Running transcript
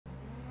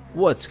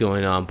What's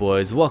going on,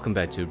 boys? Welcome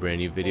back to a brand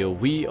new video.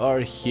 We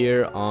are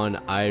here on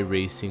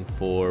iRacing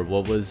for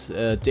what was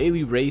a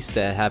daily race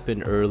that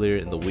happened earlier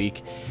in the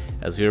week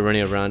as we were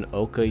running around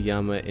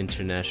Okayama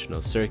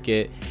International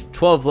Circuit.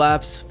 12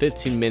 laps,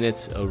 15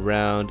 minutes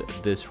around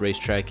this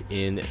racetrack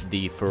in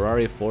the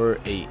Ferrari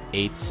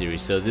 488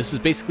 series. So this is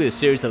basically a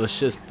series that was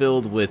just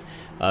filled with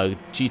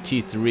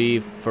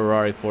GT3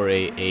 Ferrari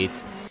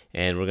 488,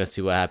 and we're gonna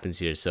see what happens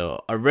here.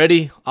 So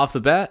already off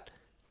the bat,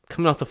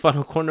 coming off the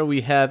final corner,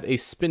 we have a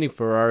spinning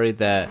Ferrari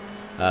that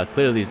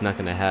clearly is not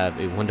going to have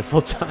a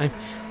wonderful time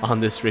on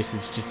this race.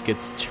 It just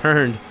gets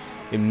turned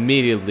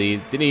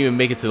immediately. Didn't even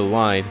make it to the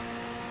line.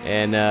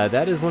 And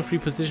that is one free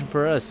position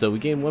for us. So we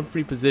gain one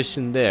free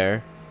position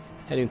there.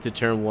 Heading to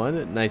turn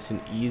one, nice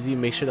and easy.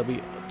 Make sure that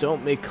we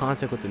don't make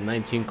contact with the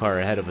 19 car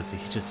ahead of us.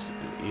 He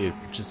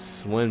just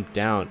swam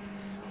down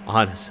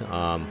on us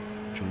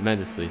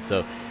tremendously.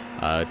 So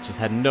just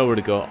had nowhere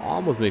to go.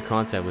 Almost made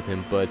contact with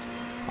him, but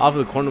off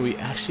of the corner, we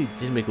actually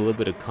did make a little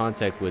bit of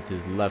contact with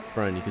his left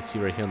front. You can see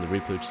right here on the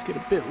replay, we just get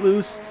a bit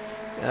loose.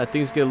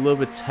 Things get a little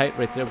bit tight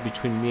right there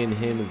between me and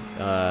him.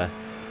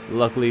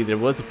 Luckily, there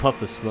was a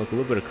puff of smoke, a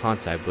little bit of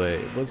contact, but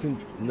it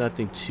wasn't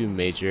nothing too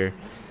major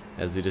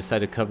as we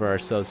decided to cover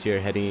ourselves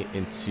here heading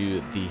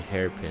into the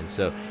hairpin.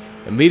 So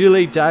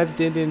immediately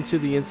dived into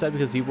the inside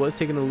because he was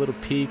taking a little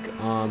peek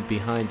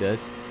behind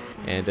us.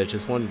 And I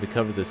just wanted to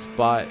cover the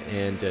spot,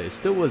 and it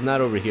still was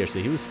not over here, so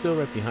he was still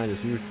right behind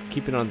us. We were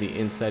keeping on the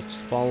inside,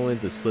 just following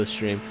the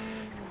slipstream,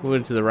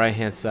 moving to the right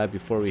hand side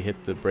before we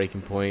hit the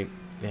braking point,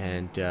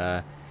 and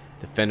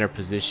defend our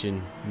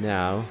position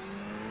now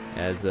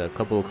as a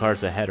couple of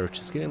cars ahead are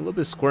just getting a little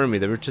bit squirmy.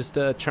 They were just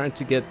trying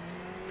to get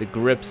the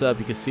grips up.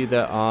 You can see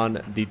that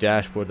on the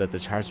dashboard that the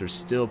tires are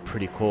still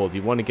pretty cold.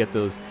 You want to get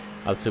those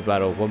up to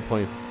about a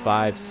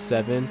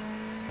 1.57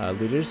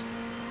 liters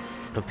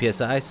of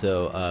PSI,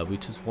 so we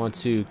just want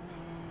to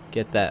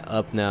get that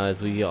up now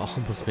as we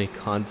almost made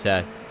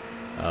contact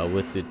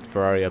with the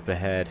Ferrari up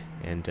ahead,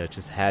 and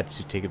just had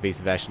to take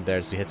evasive action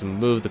there, so we had to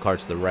move the car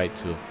to the right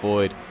to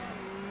avoid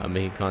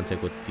making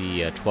contact with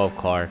the 12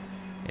 car.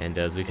 And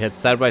as we head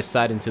side by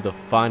side into the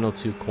final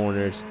two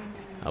corners,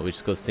 we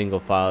just go single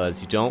file,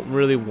 as you don't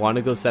really want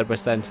to go side by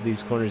side into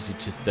these corners. You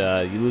just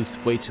you lose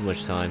way too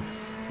much time.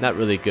 Not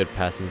really good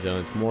passing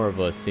zone. It's more of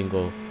a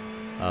single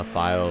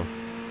file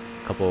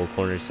couple of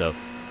corners, so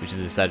we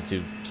just decided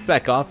to just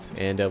back off,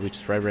 and we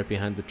just right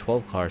behind the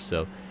 12 car.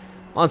 So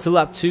on to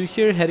lap 2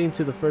 here, heading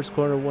to the first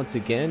corner once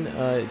again.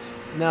 It's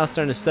now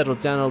starting to settle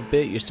down a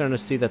bit. You're starting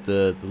to see that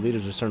the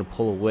leaders are starting to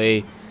pull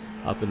away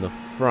up in the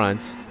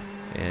front,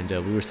 and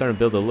we were starting to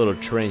build a little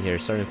train here,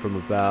 starting from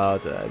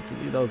about I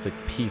believe that was like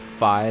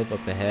P5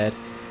 up ahead.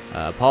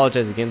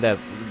 Apologize again that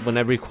when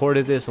I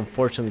recorded this,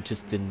 unfortunately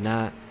just did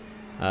not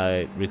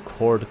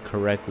record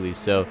correctly,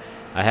 so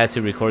I had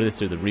to record this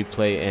through the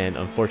replay, and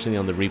unfortunately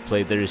on the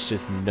replay there is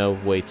just no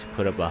way to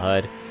put up a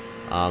HUD,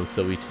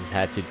 so we just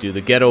had to do the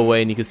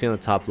getaway. And you can see on the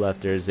top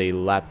left there's a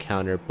lap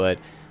counter, but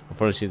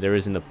unfortunately there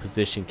isn't a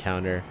position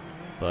counter,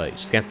 but you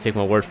just have to take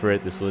my word for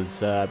it. This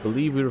was I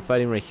believe we were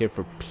fighting right here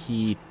for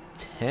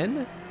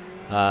P10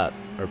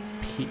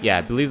 yeah,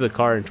 I believe the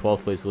car in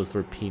 12th place was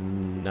for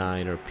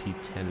P9 or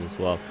P10 as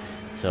well.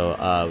 So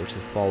we're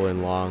just following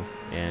along,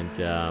 and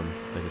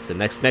like I said,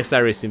 next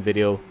iRacing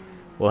video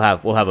we'll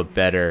have a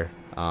better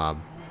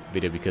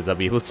video, because I'll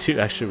be able to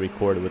actually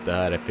record it with the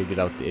HUD. I figured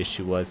out what the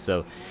issue was,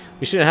 so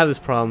we shouldn't have this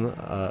problem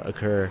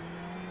occur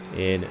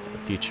in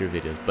future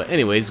videos. But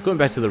anyways, going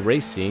back to the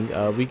racing,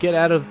 we get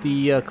out of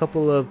the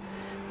couple of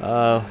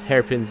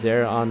hairpins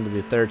there on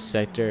the third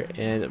sector,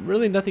 and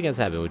really nothing has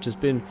happened. We've just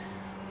been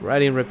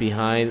riding right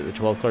behind the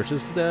 12 car,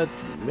 just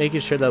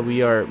making sure that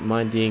we are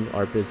minding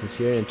our business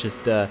here, and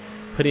just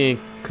putting in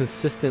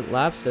consistent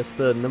laps. That's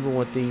the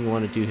 #1 thing you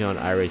want to do here on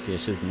iRacing.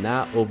 It's just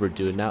not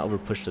overdo it, not over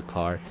push the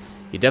car.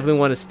 You definitely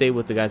want to stay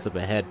with the guys up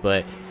ahead,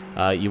 but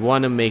you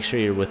want to make sure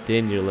you're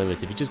within your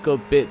limits. If you just go a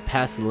bit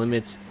past the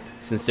limits,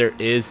 since there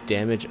is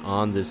damage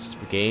on this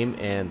game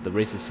and the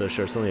race is so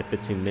short, it's only a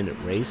 15-minute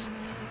race,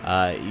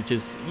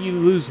 you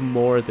lose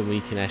more than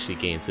we can actually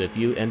gain. So if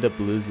you end up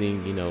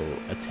losing, you know,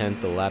 a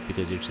tenth a lap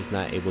because you're just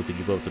not able to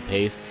keep up the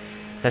pace,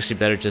 it's actually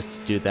better just to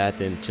do that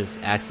than just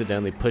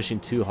accidentally pushing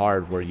too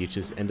hard, where you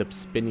just end up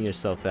spinning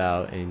yourself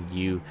out and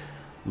you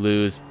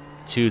lose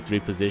 2-3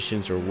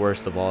 positions, or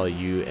worst of all,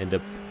 you end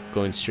up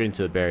going straight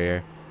into the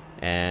barrier,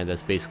 and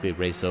that's basically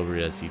race over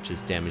as you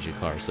just damage your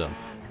car. So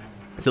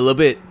it's a little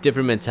bit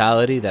different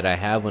mentality that I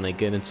have when I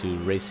get into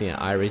racing and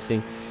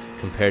iRacing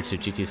compared to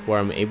GT Sport.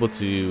 I'm able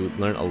to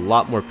learn a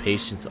lot more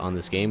patience on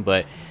this game,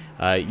 but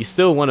you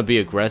still want to be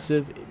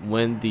aggressive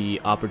when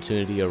the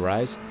opportunity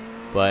arises.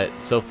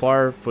 But so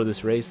far for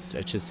this race,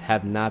 I just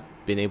have not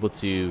been able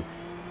to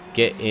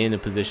get in a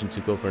position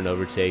to go for an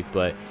overtake,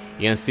 but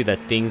you're gonna see that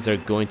things are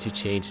going to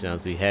change now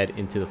as we head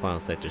into the final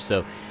sector.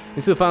 So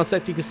into the final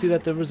sector, you can see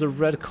that there was a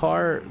red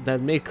car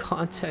that made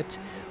contact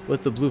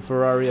with the blue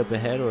Ferrari up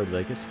ahead, or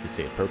I guess you could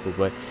say purple,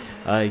 but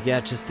yeah,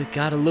 just it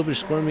got a little bit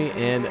squirmy,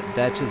 and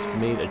that just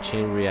made a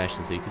chain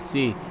reaction. So you can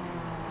see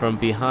from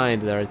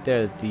behind right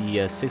there,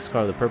 the 6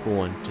 car, the purple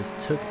one, just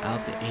took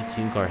out the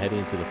 18 car heading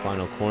into the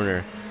final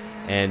corner.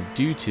 And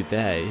due to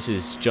that, it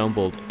just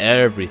jumbled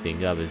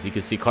everything up. As you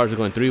can see, cars are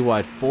going 3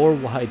 wide, 4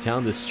 wide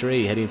down the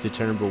straight heading into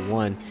turn number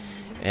 1.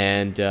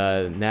 And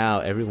now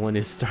everyone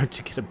is starting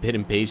to get a bit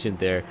impatient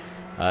there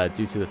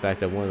due to the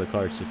fact that one of the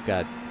cars just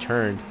got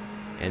turned.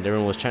 And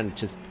everyone was trying to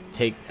just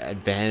take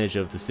advantage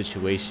of the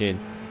situation.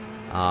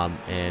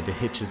 And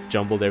it just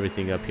jumbled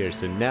everything up here.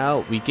 So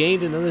now we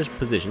gained another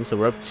position. So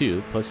we're up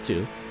 2,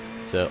 +2.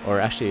 So, or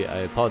actually, I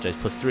apologize,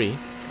 +3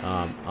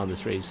 on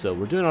this race. So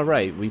we're doing all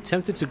right. We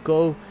attempted to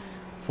go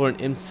for an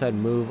inside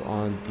move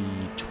on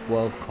the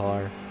 12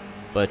 car,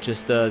 but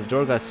just the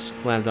door got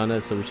slammed on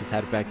us, so we just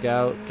had to back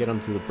out, get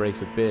onto the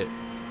brakes a bit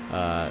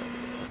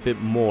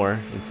more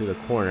into the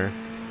corner,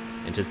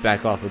 and just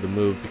back off of the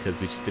move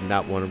because we just did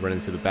not want to run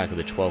into the back of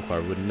the 12 car.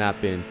 It would not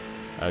have been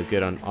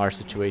good on our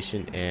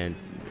situation, and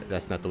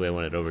that's not the way I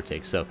wanted to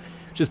overtake. So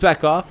just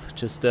back off.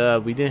 Just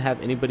we didn't have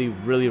anybody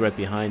really right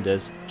behind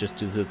us, just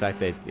due to the fact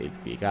that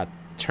it got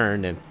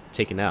turned and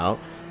taken out.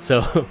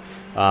 So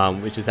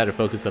we just had to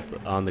focus up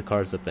on the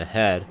cars up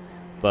ahead.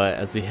 But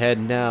as we head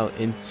now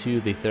into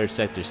the 3rd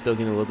sector, still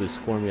getting a little bit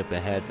squirmy up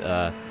ahead.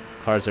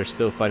 Cars are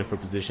still fighting for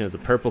position as the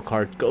purple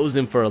car goes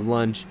in for a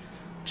lunge,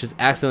 just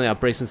accidentally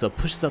outbrakes himself,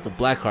 pushes out the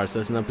black car, so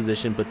that's in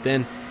position. But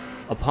then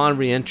upon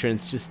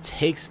re-entrance, just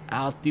takes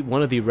out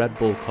one of the Red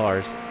Bull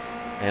cars,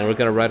 and we're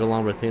gonna ride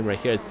along with him right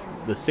here.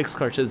 The 6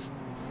 car just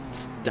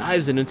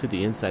dives it into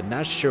the inside.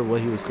 Not sure what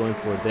he was going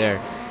for there.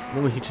 And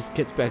then when he just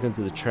gets back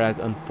into the track,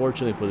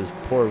 unfortunately for this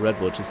poor Red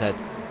Bull, just had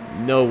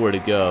nowhere to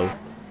go.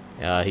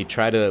 He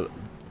tried to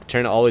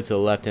turn all the way to the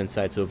left-hand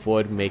side to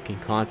avoid making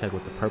contact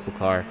with the purple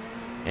car,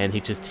 and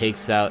he just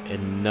takes out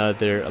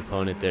another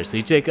opponent there. So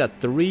he took out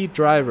 3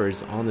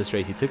 drivers on this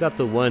race. He took out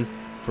the 1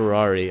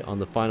 Ferrari on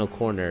the final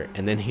corner,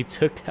 and then he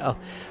took out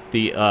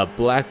the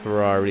black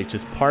Ferrari,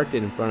 just parked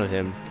it in front of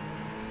him,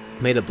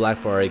 made a black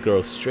Ferrari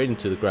go straight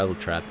into the gravel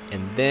trap,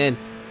 and then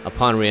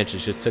upon re-entry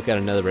just took out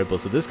another Red Bull.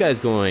 So this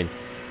guy's going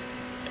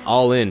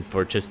all in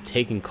for just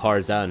taking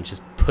cars out and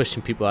just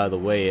pushing people out of the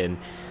way, and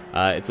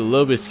it's a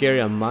little bit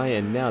scary on my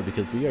end now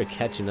because we are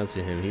catching up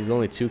to him. He's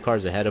only 2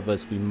 cars ahead of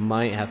us. We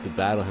might have to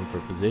battle him for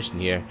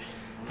position here,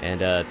 and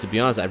to be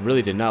honest, I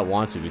really did not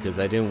want to, because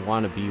I didn't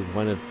want to be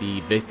one of the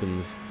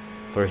victims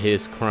for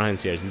his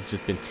crimes here. He's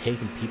just been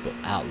taking people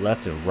out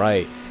left and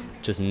right,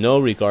 just no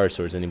regards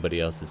towards anybody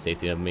else's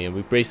safety. I mean,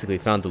 we basically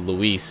found the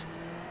Luis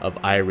of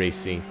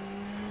iRacing,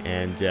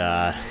 and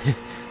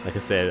like I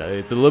said,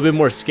 it's a little bit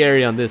more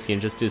scary on this game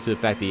just due to the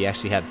fact that you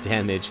actually have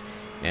damage,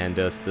 and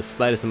the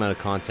slightest amount of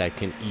contact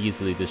can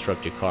easily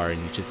disrupt your car, and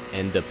you just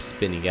end up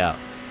spinning out.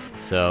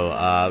 So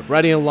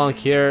riding along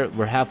here,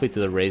 we're halfway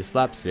through the race,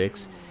 lap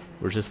 6.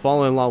 We're just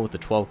following along with the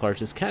 12 car,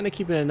 just kind of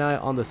keeping an eye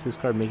on the 6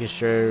 car, making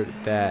sure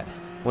that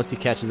once he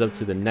catches up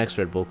to the next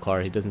Red Bull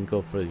car, he doesn't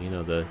go for, you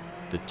know, the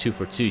 2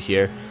 for 2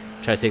 here.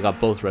 Try to take out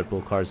both Red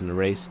Bull cars in the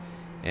race.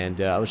 And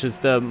I was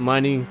just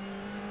minding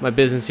my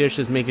business here,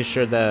 just making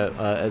sure that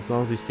as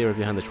long as we stay right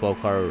behind the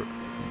 12 car,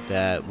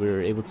 that we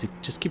were able to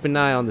just keep an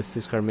eye on the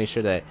 6 car, make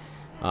sure that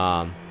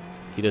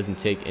he doesn't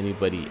take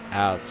anybody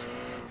out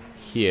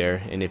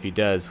here. And if he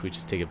does, we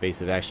just take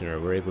evasive action, or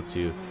we're able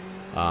to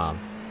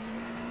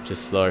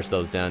just slow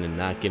ourselves down and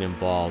not get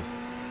involved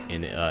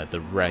in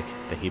the wreck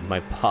that he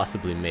might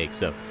possibly make.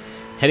 So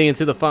heading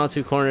into the final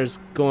 2 corners,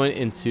 going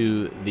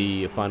into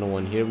the final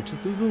one here, we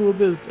just lose a little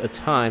bit of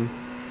time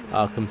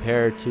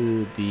compared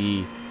to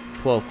the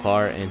 12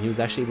 car, and he was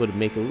actually able to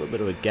make a little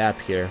bit of a gap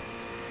here,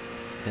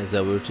 as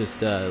we were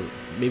just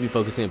maybe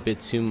focusing a bit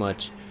too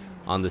much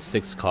on the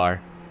 6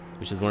 car,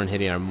 which is weren't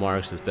hitting our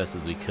marks as best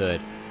as we could.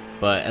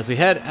 But as we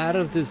head out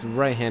of this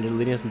right-hander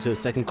leading us into the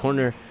 2nd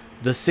corner,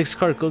 the 6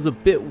 car goes a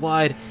bit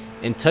wide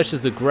and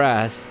touches the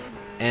grass,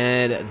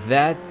 and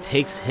that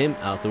takes him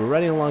out. So we're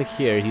riding along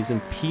here. He's in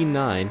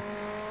P9.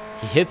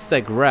 He hits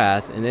that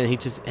grass, and then he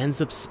just ends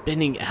up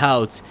spinning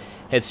out,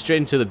 heads straight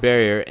into the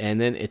barrier,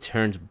 and then it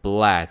turns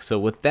black. So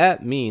what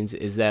that means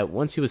is that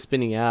once he was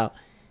spinning out,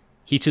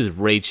 he just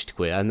rage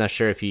quit. I'm not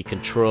sure if he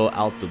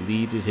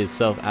deleted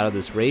himself out of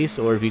this race,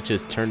 or if he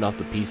just turned off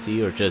the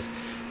PC, or just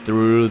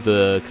threw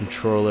the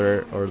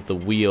controller or the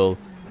wheel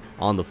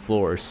on the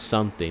floor or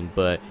something.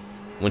 But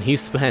when he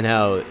spun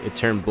out, it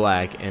turned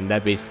black, and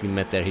that basically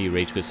meant that he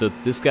rage quit. So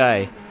this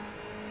guy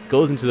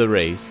goes into the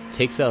race,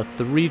 takes out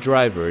 3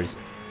 drivers,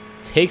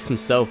 takes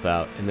himself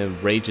out, and then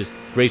rage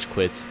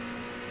quits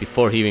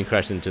before he even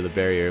crashed into the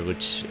barrier,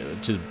 which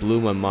just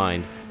blew my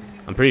mind.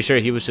 I'm pretty sure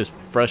he was just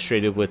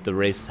frustrated with the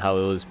race, how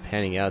it was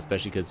panning out,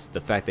 especially because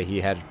the fact that he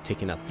had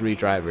taken out 3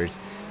 drivers.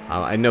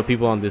 I know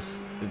people on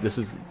this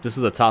is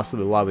the top of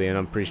the lobby, and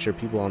I'm pretty sure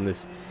people on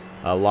this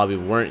lobby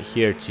weren't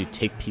here to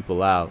take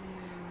people out,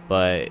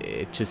 but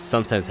it just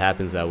sometimes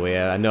happens that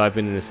way. I know I've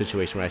been in a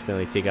situation where I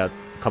accidentally take out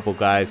a couple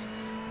guys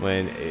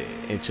when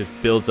it just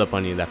builds up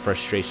on you, that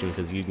frustration,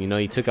 because you know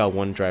you took out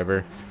 1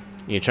 driver,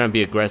 you're trying to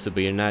be aggressive,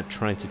 but you're not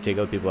trying to take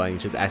other people out, and you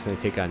just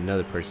accidentally take out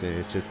another person.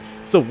 It's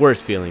the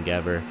worst feeling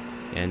ever,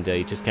 and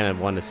you just kind of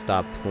want to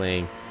stop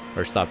playing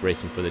or stop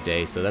racing for the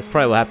day. So that's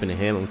probably what happened to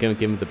him. I'm going to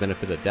give him the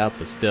benefit of the doubt,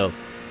 but still,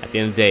 at the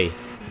end of the day,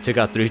 he took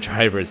out 3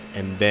 drivers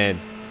and then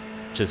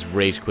just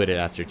rage quit it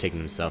after taking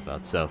himself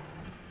out. So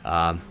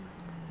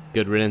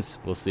good riddance.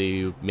 We'll see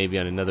you maybe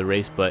on another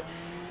race, but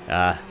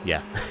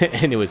yeah.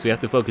 Anyways, we have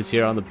to focus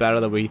here on the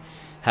battle that we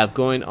have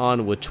going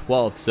on with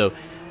 12. So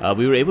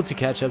we were able to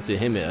catch up to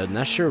him.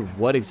 Not sure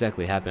what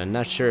exactly happened. I'm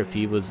not sure if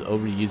he was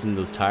overusing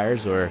those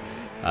tires or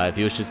if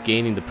he was just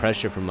gaining the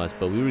pressure from us,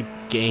 but we were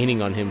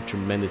gaining on him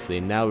tremendously,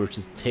 and now we're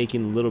just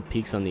taking little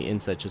peeks on the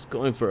inside, just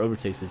going for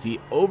overtakes as he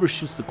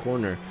overshoots the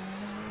corner.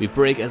 We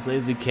brake as late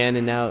as we can,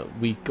 and now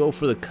we go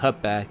for the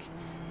cutback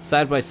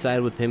side by side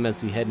with him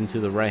as we head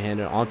into the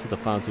right-hander onto the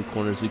final 2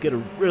 corners. We get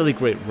a really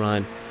great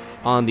run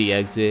on the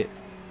exit,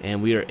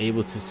 and we are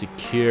able to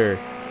secure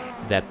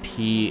that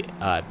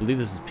I believe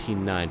this is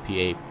P9,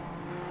 P8.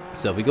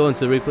 So if we go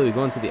into the replay, we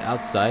go into the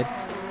outside,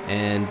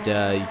 and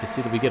you can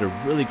see that we get a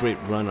really great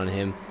run on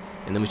him,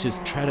 and then we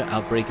just try to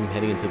outbrake him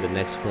heading into the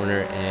next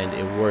corner, and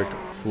it worked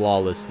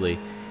flawlessly,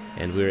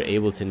 and we were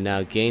able to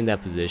now gain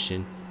that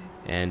position,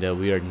 and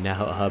we are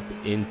now up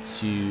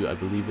into, I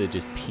believe it's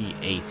just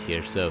P8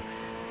 here. So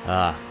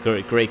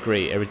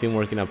great, everything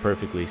working out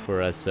perfectly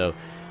for us. So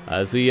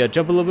as we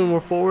jump a little bit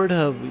more forward,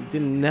 we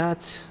did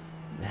not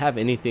have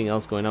anything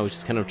else going on. We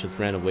just kind of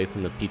ran away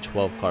from the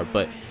P12 car,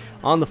 but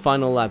on the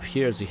final lap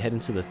here, as we head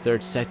into the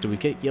 3rd sector, we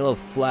get yellow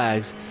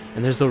flags,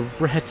 and there's a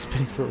red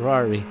spinning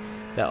Ferrari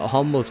that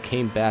almost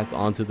came back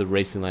onto the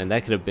racing line.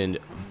 That could have been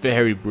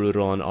very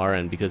brutal on our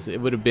end, because it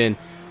would have been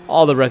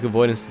all the wreck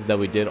avoidances that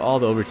we did, all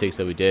the overtakes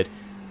that we did,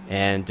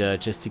 and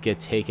just to get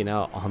taken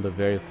out on the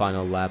very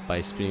final lap by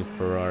a spinning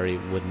Ferrari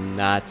would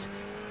not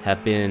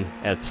have been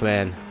a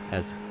plan,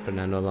 as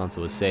Fernando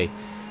Alonso would say,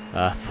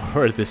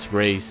 for this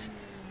race.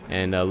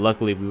 And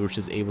luckily we were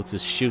just able to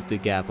shoot the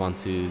gap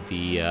onto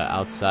the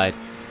outside,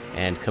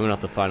 and coming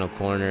off the final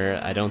corner,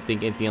 I don't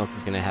think anything else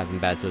is going to happen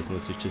bad to us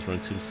unless we just run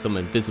into some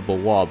invisible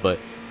wall. But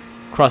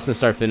crossing the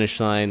start finish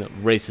line,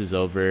 race is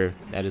over.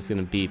 That is going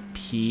to be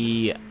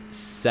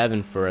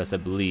P7 for us, I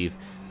believe.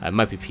 It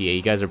might be P8.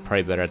 You guys are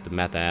probably better at the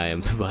math than I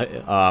am,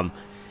 but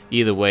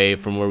either way,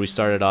 from where we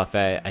started off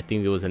at, I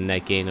think it was a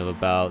net gain of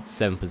about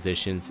 7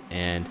 positions,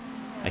 and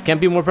I can't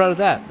be more proud of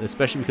that,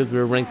 especially because we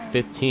were ranked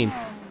 15th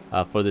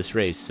for this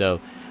race.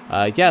 So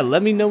yeah,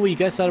 let me know what you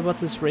guys thought about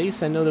this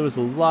race. I know there was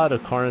a lot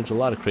of carnage, a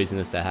lot of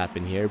craziness that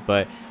happened here,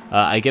 but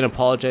I again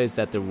apologize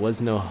that there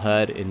was no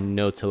HUD and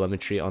no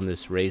telemetry on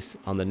this race.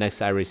 On the next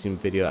iRacing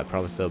video, I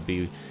promise there'll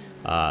be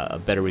a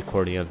better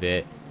recording of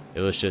it. It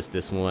was just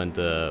this one,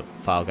 the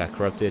file got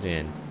corrupted,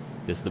 and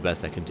this is the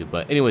best I can do.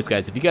 But anyways,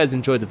 guys, if you guys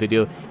enjoyed the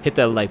video, hit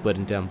that like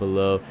button down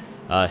below,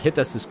 hit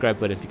that subscribe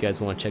button if you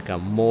guys want to check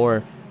out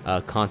more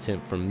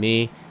content from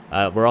me.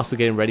 We're also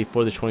getting ready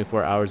for the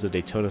 24 hours of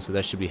Daytona, so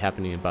that should be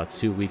happening in about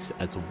 2 weeks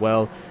as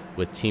well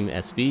with Team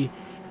SV.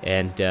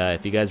 And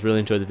if you guys really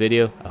enjoyed the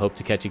video, I hope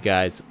to catch you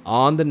guys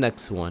on the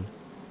next one.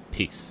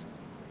 Peace.